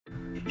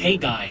Hey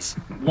guys,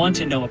 want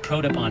to know a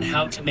pro tip on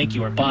how to make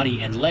your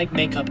body and leg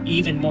makeup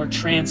even more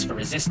transfer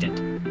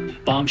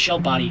resistant? Bombshell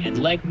Body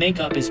and Leg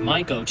Makeup is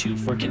my go-to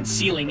for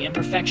concealing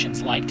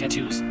imperfections like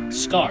tattoos,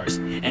 scars,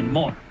 and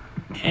more.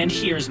 And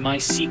here's my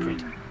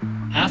secret.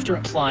 After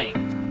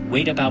applying,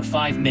 wait about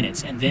 5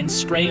 minutes and then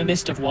spray a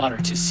mist of water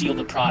to seal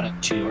the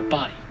product to your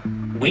body.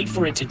 Wait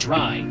for it to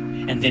dry,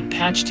 and then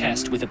patch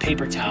test with a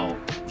paper towel.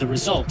 The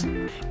result: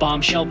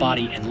 Bombshell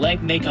Body and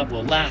Leg Makeup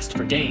will last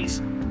for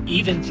days,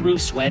 even through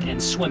sweat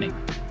and swimming.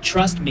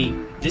 Trust me,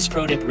 this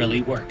pro tip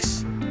really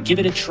works. Give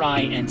it a try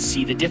and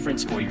see the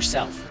difference for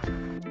yourself.